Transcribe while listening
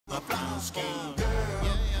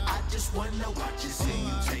wanna watch you see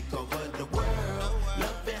you take over the world.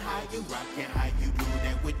 Loving how you rock and how you do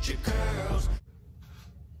that with your girls.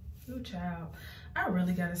 Ooh, child. I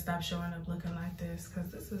really gotta stop showing up looking like this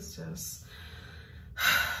because this is just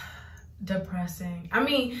depressing. I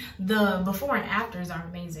mean, the before and afters are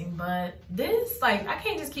amazing, but this, like, I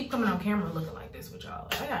can't just keep coming on camera looking like this with y'all.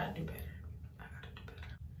 Like, I gotta do better.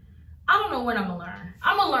 I don't know when I'm gonna learn.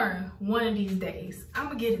 I'm gonna learn one of these days. I'm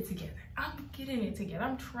gonna get it together. I'm getting it together.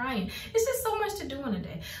 I'm trying. It's just so much to do in a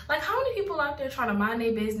day. Like, how many people out there trying to mind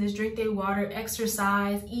their business, drink their water,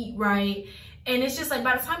 exercise, eat right, and it's just like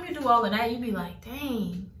by the time you do all of that, you be like,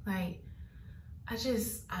 dang, like, I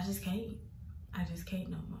just can't. I just can't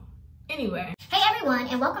no more. Anyway. Hey everyone,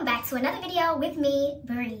 and welcome back to another video with me,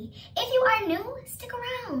 Bree. If you are new, stick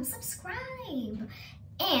around, subscribe.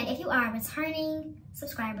 And if you are a returning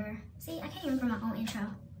subscriber, see, I can't even remember my own intro.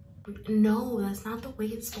 No, that's not the way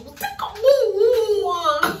it's supposed to go.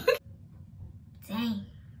 Dang,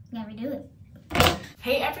 you gotta redo it.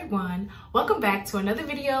 Hey everyone, welcome back to another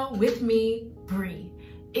video with me, Bree.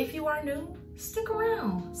 If you are new, stick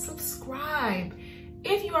around, subscribe.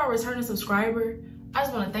 If you are a returning subscriber, I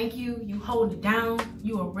just want to thank you. You hold it down.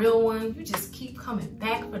 You a real one. You just keep coming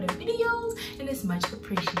back for the videos, and it's much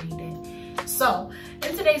appreciated. So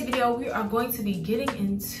in today's video, we are going to be getting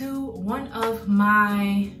into one of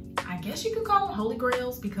my, I guess you could call them holy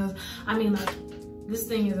grails, because I mean, like, this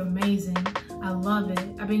thing is amazing. I love it.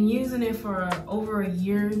 I've been using it for over a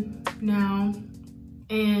year now,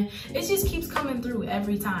 and it just keeps coming through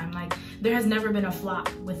every time. Like, there has never been a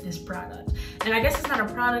flop with this product. And I guess it's not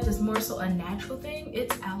a product, it's more so a natural thing.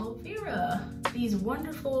 It's aloe vera. These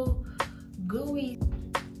wonderful, gooey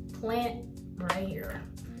plant right here.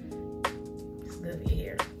 It's good for your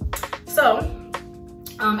hair. So,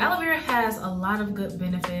 aloe vera has a lot of good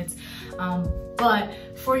benefits. But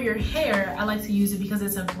for your hair, I like to use it because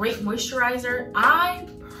it's a great moisturizer. I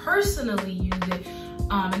personally use it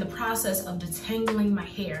in the process of detangling my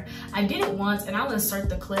hair. I did it once, and I'll insert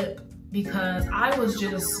the clip because I was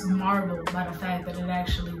just marveled by the fact that it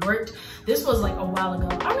actually worked. This was like a while ago.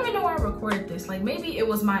 I don't even know why I recorded this. Like, maybe it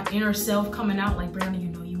was my inner self coming out like, Brandon, you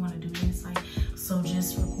know you want to do this. Like, so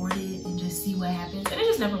just record it and just see what happens. And it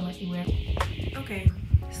just never went anywhere. Okay,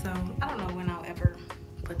 so I don't know when I'll ever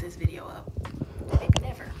put this video up. Maybe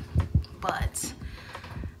never. But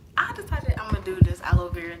I decided I'm gonna do this aloe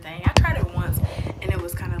vera thing. I tried it once and it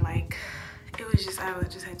was kind of like, I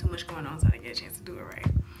just had too much going on, so I didn't get a chance to do it right.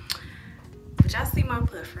 But y'all see my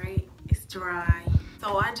puff, right? It's dry.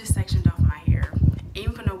 So I just sectioned off my hair.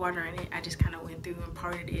 Even put no water in it, I just kind of went through and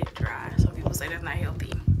parted it dry. Some people say that's not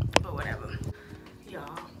healthy, but whatever.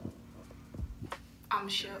 Y'all, I'm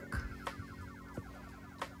shook.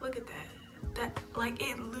 Look at that. That, like,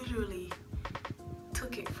 it literally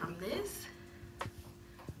took it from this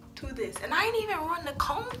to this. And I ain't even run the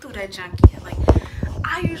comb through that junk yet. Like,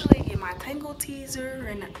 I usually get my tangle teaser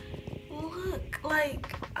and look, like,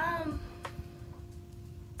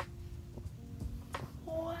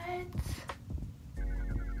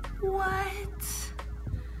 what?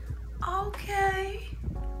 Okay,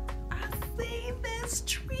 I see this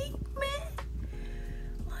treatment.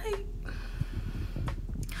 Like,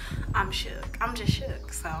 I'm shook. I'm just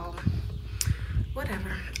shook. So,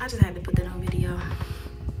 whatever. I just had to put that on video.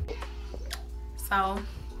 So,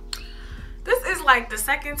 this is like the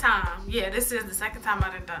second time. Yeah, this is the second time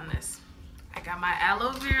I've done this. I got my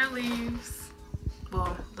aloe vera leaves.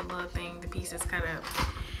 Well, the little thing, the pieces cut up.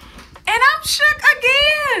 And I'm shook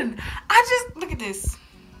again. I just, look at this.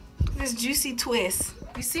 This juicy twist.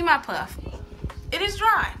 You see my puff? It is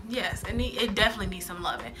dry, yes. It definitely needs some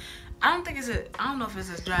loving. I don't know if it's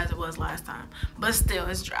as dry as it was last time, but still,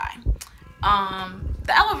 it's dry.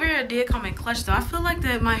 The aloe vera did come in clutch though. I feel like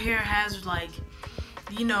that my hair has, like,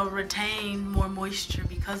 you know, retained more moisture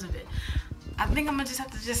because of it. I think I'm gonna just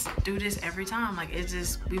have to just do this every time. Like, it's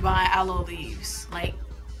just, we buy aloe leaves. Like,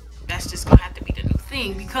 that's just gonna have to be the new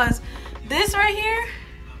thing, because this right here,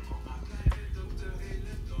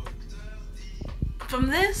 from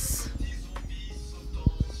this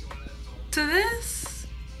to this,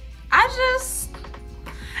 I just,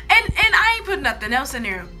 and I ain't put nothing else in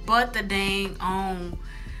there but the dang on.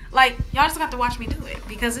 Like, y'all just got to watch me do it,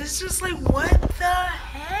 because it's just like, what the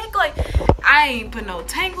heck? Like, I ain't put no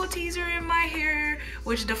tangle teaser in my hair,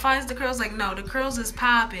 which defines the curls. Like, no, the curls is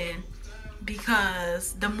popping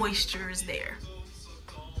because the moisture is there.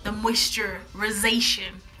 The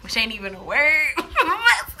moisturization, which ain't even a word, but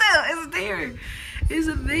still, it's there. It's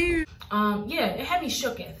there. Yeah, it had me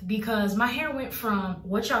shooketh because my hair went from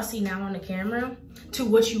what y'all see now on the camera to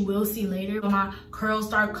what you will see later. When my curls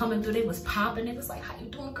started coming through, they was popping. It was like, how you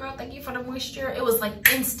doing, girl? Thank you for the moisture. It was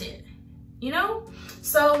like instant. you know?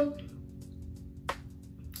 So,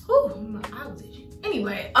 my eye was itchy.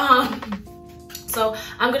 Anyway, so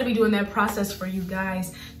I'm gonna be doing that process for you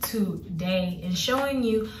guys today and showing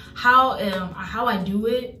you how I do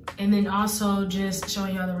it, and then also just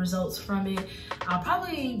showing y'all the results from it. I'll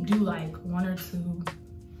probably do like 1 or 2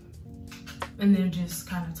 and then just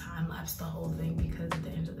kind of time lapse the whole thing, because at the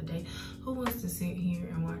end of the day, who wants to sit here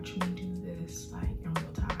and watch me do this like in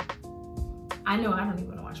real time? I know I don't even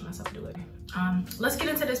want to watch myself do it. Let's get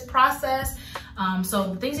into this process.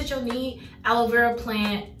 So the things that you'll need: aloe vera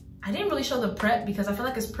plant. I didn't really show the prep because I feel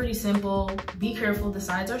like it's pretty simple. Be careful, the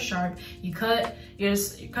sides are sharp. You cut your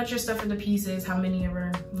stuff into pieces, how many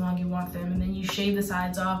ever long you want them, and then you shave the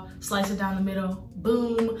sides off, slice it down the middle,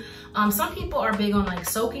 boom. Some people are big on like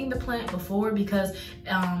soaking the plant before, because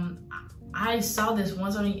I saw this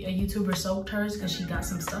once on a YouTuber soaked hers because she got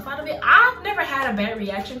some stuff out of it. I've never had a bad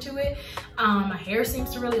reaction to it. My hair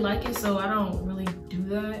seems to really like it, so I don't really do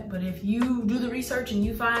that. But if you do the research and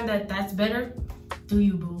you find that that's better, do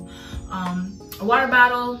you, boo. A water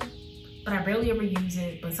bottle, but I barely ever use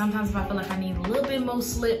it. But sometimes if I feel like I need a little bit more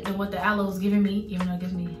slip than what the aloe is giving me, even though it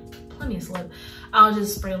gives me plenty of slip, I'll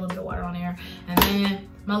just spray a little bit of water on there. And then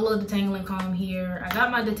my little detangling comb here. I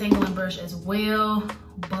got my detangling brush as well,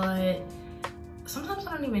 but sometimes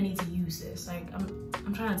I don't even need to use this. Like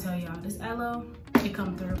I'm trying to tell y'all, this aloe, it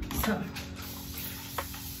come through. So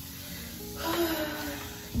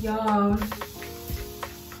y'all,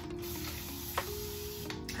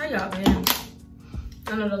 how y'all been?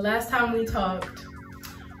 I know the last time we talked,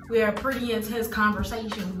 we had a pretty intense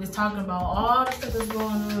conversation. We was talking about all the stuff that's going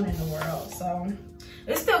on in the world. So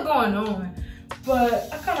it's still going on, but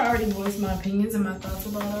I kind of already voiced my opinions and my thoughts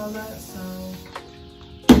about all that. So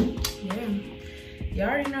yeah, you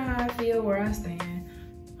already know how I feel, where I stand.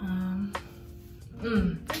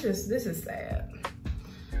 This is sad.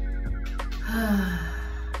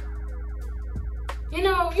 You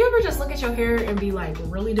know, you ever just look at your hair and be like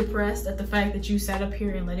really depressed at the fact that you sat up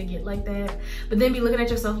here and let it get like that, but then be looking at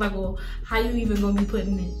yourself like, well, how you even gonna be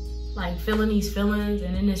putting it, like feeling these feelings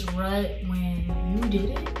and in this rut when you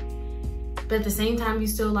did it? But at the same time, you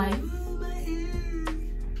still like, my hair.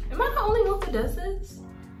 Am I the only one who does this?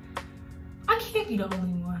 I can't be the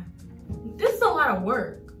only one. This is a lot of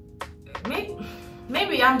work.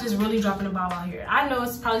 Maybe I'm just really dropping the ball out here. I know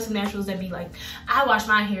it's probably some naturals that be like, I wash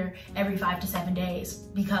my hair every 5 to 7 days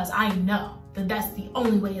because I know that that's the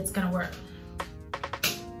only way it's gonna work.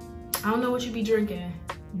 I don't know what you be drinking,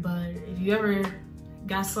 but if you ever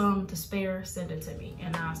got some to spare, send it to me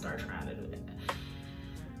and I'll start trying to do that.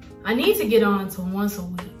 I need to get on to once a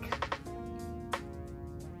week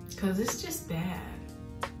because it's just bad.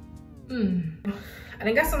 I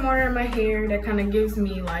done got some water in my hair that kind of gives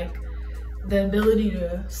me like the ability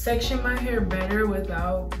to section my hair better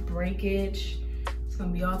without breakage. It's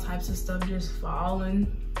gonna be all types of stuff just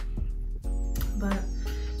falling. But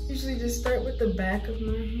usually just start with the back of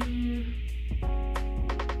my hair.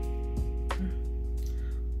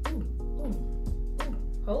 Ooh,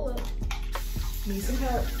 hold up. Need some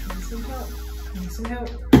help, need some help, need some help.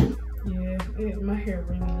 Yeah, my hair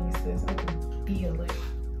really needs this. I can feel it.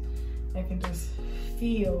 I can just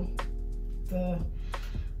feel the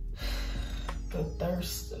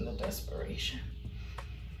thirst and the desperation.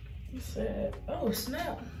 He said, oh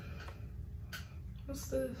snap. What's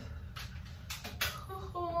this?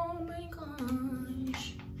 Oh my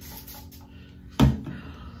gosh.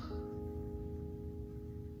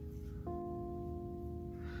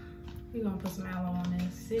 We're gonna put some aloe on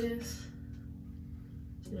this. See this?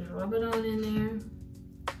 Just rub it on in there.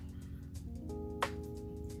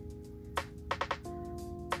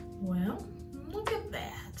 Well, look at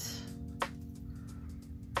that.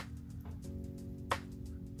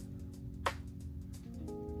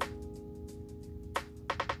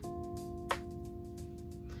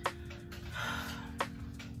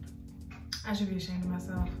 I should be ashamed of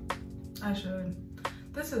myself. I should.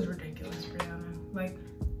 This is ridiculous, Brianna. Like,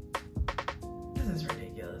 this is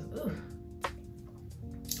ridiculous. Ooh.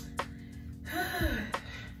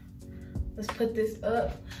 Let's put this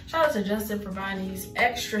up. Shout out to Justin for buying these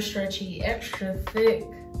extra stretchy, extra thick.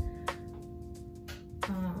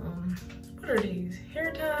 What are these?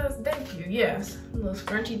 Hair ties? Thank you. Yes, little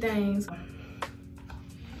scrunchy things.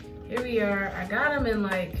 Here we are. I got them in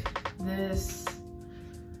like this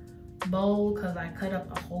bowl because I cut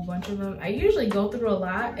up a whole bunch of them. I usually go through a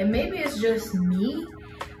lot, and maybe it's just me,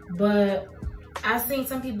 but I've seen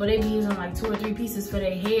some people, they be using like 2 or 3 pieces for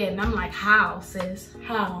their head, and I'm like, how, sis?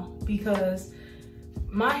 How? Because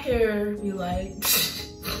my hair be like,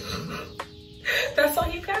 that's all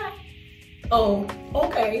you got? Oh,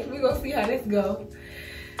 okay, we gonna see how this go.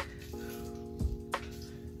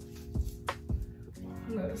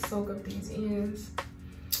 to soak up these ends.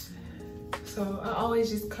 So I always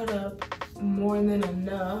just cut up more than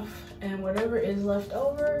enough, and whatever is left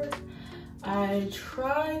over, I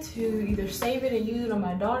try to either save it and use it on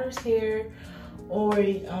my daughter's hair, or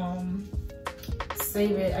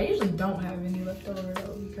save it. I usually don't have any left over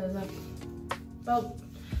though, because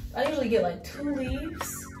I usually get like 2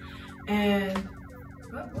 leaves, and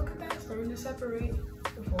oh, look at that, starting to separate.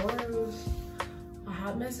 Before it was a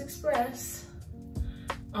hot mess express.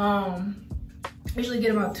 I usually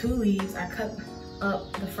get about 2 leaves. I cut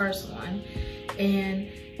up the first one, and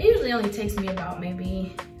it usually only takes me about,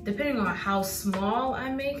 maybe, depending on how small I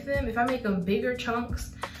make them. If I make them bigger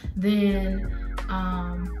chunks, then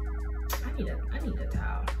I need a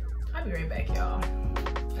towel. I'll be right back, y'all,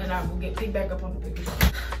 and I will pick back up on the bigger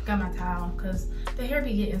chunk. Got my towel, because the hair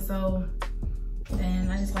be getting so,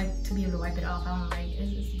 and I just like to be able to wipe it off. I don't like it.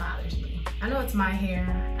 It bothers me. I know it's my hair,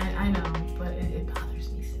 I know, but it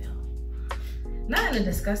bothers me still. Not in a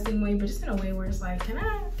disgusting way, but just in a way where it's like,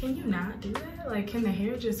 can you not do that? Like, can the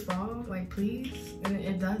hair just fall? Like, please? And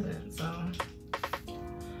it doesn't, so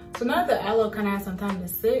now that the aloe kind of has some time to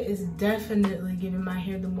sit, it's definitely giving my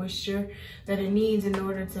hair the moisture that it needs in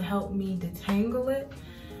order to help me detangle it.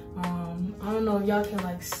 I don't know if y'all can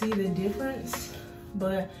like see the difference,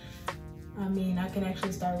 but I mean, I can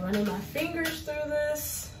actually start running my fingers through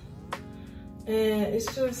this, and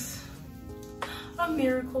it's just a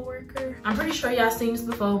miracle worker. I'm pretty sure y'all seen this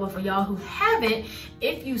before, but for y'all who haven't,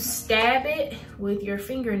 if you stab it with your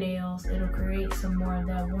fingernails, it'll create some more of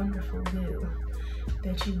that wonderful goo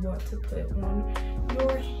that you want to put on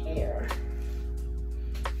your hair.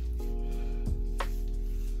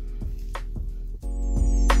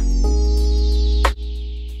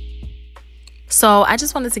 So I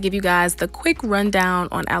just wanted to give you guys the quick rundown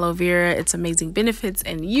on aloe vera, its amazing benefits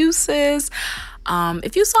and uses.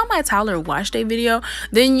 If you saw my Tyler wash day video,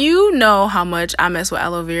 then you know how much I mess with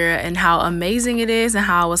aloe vera and how amazing it is, and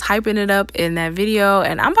how I was hyping it up in that video,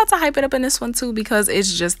 and I'm about to hype it up in this one too, because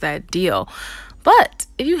it's just that deal. But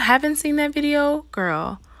if you haven't seen that video,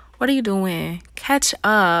 girl, what are you doing? Catch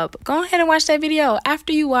up. Go ahead and watch that video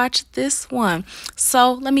after you watch this one.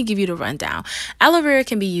 So let me give you the rundown. Aloe vera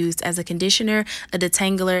can be used as a conditioner, a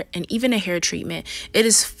detangler, and even a hair treatment. It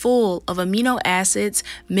is full of amino acids,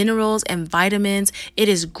 minerals, and vitamins. It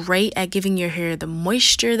is great at giving your hair the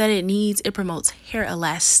moisture that it needs. It promotes hair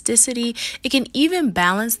elasticity. It can even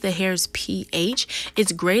balance the hair's pH.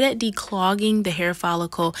 It's great at declogging the hair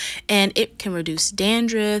follicle, and it can reduce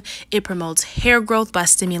dandruff. It promotes hair growth by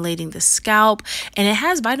stimulating the scalp. And it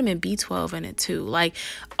has vitamin B12 in it too. Like,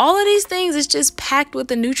 all of these things is just packed with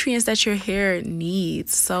the nutrients that your hair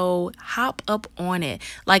needs. So hop up on it.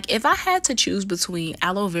 Like, if I had to choose between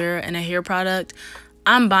aloe vera and a hair product,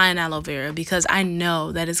 I'm buying aloe vera, because I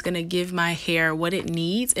know that it's going to give my hair what it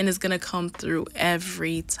needs, and it's going to come through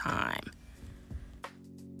every time.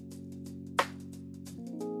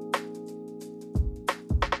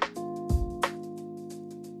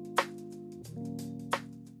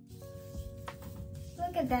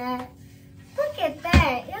 Look at that. Look at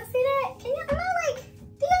that. Y'all see that? Can you, am I like,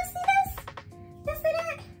 do y'all see this? Y'all see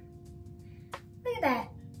that? Look at that.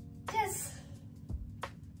 Just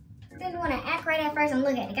didn't want to act right at first, and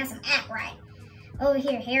look at it. Got some act right. Over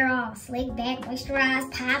here, hair all slick back,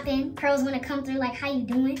 moisturized, popping. Curls want to come through like, how you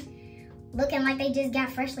doing? Looking like they just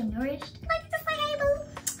got freshly nourished. Like, just like, hey boo,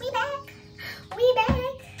 we back. We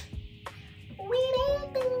back. We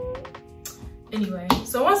back, boo. Anyway,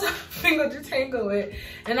 so once I finger detangle it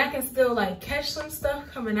and I can still like catch some stuff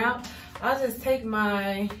coming out, I'll just take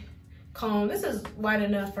my comb. This is wide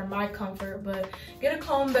enough for my comfort, but get a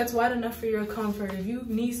comb that's wide enough for your comfort. If you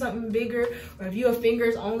need something bigger, or if you're a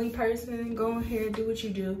fingers only person, go ahead, do what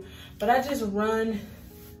you do. But I just run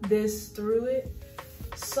this through it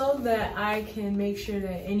so that I can make sure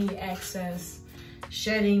that any excess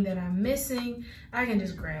shedding that I'm missing, I can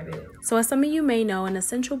just grab it. So as some of you may know, an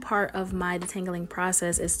essential part of my detangling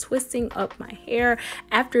process is twisting up my hair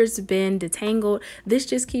after it's been detangled. This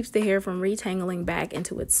just keeps the hair from retangling back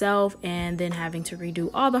into itself and then having to redo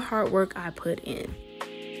all the hard work I put in.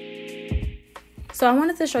 So I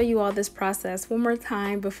wanted to show you all this process one more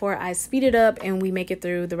time before I speed it up and we make it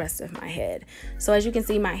through the rest of my head. So as you can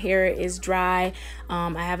see, my hair is dry.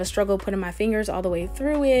 I have a struggle putting my fingers all the way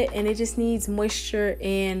through it, and it just needs moisture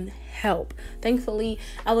and help. Thankfully,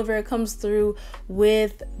 aloe vera comes through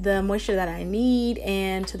with the moisture that I need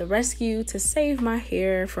and to the rescue to save my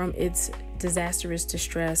hair from its disastrous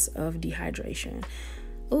distress of dehydration.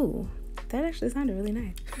 Ooh, That actually sounded really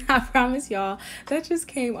nice. I promise y'all, that just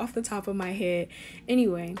came off the top of my head.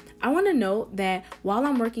 Anyway, I want to note that while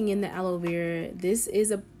I'm working in the aloe vera, this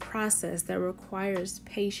is a process that requires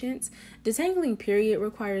patience. Detangling period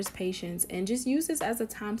requires patience, and just use this as a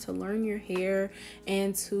time to learn your hair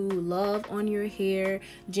and to love on your hair.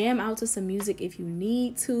 Jam out to some music if you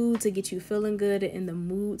need to get you feeling good and in the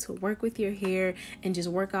mood to work with your hair and just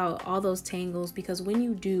work out all those tangles, because when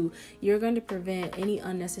you do, you're going to prevent any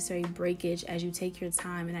unnecessary breakage as you take your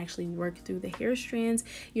time and actually work through the hair strands.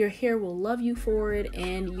 Your hair will love you for it,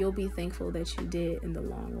 and you'll be thankful that you did in the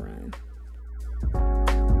long run.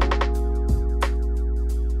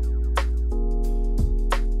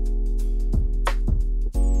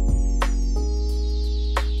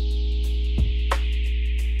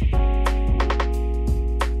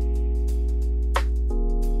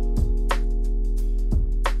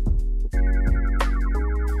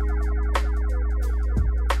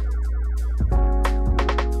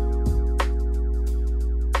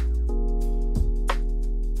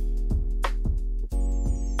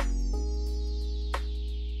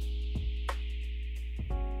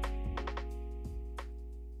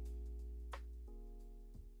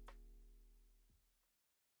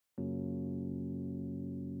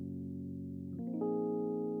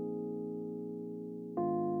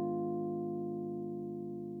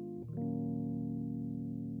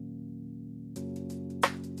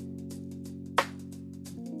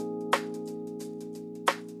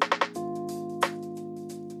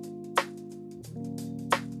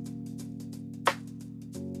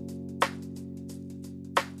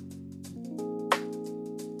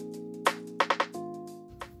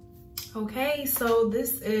 Okay, so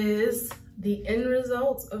this is the end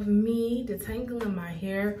result of me detangling my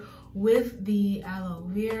hair with the aloe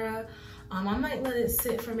vera. I might let it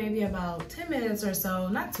sit for maybe about 10 minutes or so,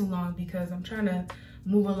 not too long, because I'm trying to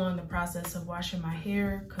move along the process of washing my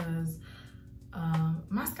hair, because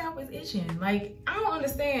my scalp is itching. Like, I don't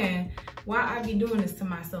understand why I be doing this to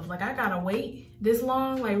myself. Like, I gotta wait this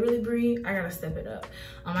long, like really breathe, I gotta step it up.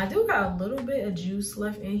 I do got a little bit of juice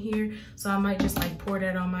left in here, so I might just like pour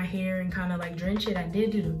that on my hair and kind of like drench it. I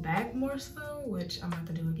did do the back more so, which I'm about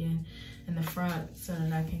to do again in the front, so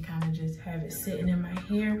that I can kind of just have it sitting in my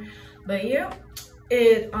hair. But yeah,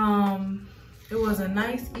 it was a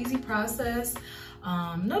nice, easy process.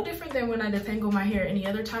 No different than when I detangle my hair any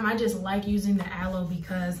other time. I just like using the aloe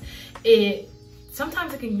because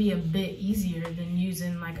sometimes it can be a bit easier than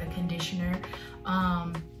using like a conditioner.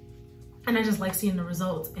 And I just like seeing the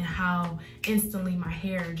results and how instantly my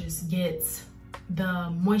hair just gets the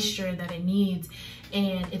moisture that it needs,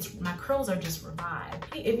 and my curls are just revived.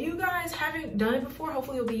 If you guys haven't done it before,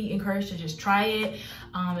 hopefully you'll be encouraged to just try it.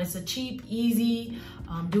 It's a cheap, easy,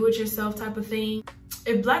 do-it-yourself type of thing.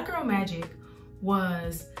 If Black Girl Magic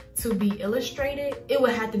was to be illustrated, it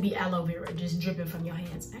would have to be aloe vera just dripping from your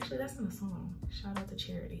hands. Actually, that's in the song. Shout out to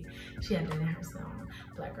Charity. She had that in her song,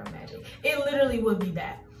 Black Girl Magic. It literally would be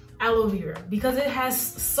that, aloe vera, because it has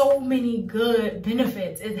so many good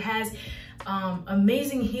benefits. It has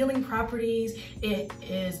amazing healing properties. It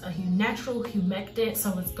is a natural humectant,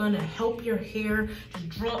 so it's gonna help your hair just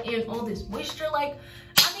draw in all this moisture. Like,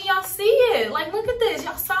 I mean, y'all see it. Like, look at this.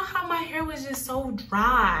 Y'all saw how my hair was just so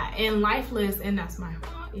dry and lifeless, and that's my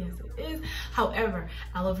fault. Yes, it is. However,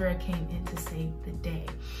 aloe vera came in to save the day.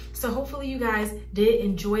 So hopefully you guys did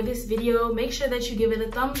enjoy this video. Make sure that you give it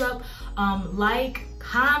a thumbs up, like,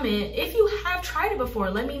 comment. If you have tried it before,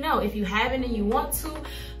 let me know. If you haven't and you want to,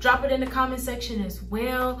 drop it in the comment section as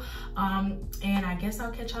well. And I guess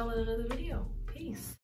I'll catch y'all in another video. Peace.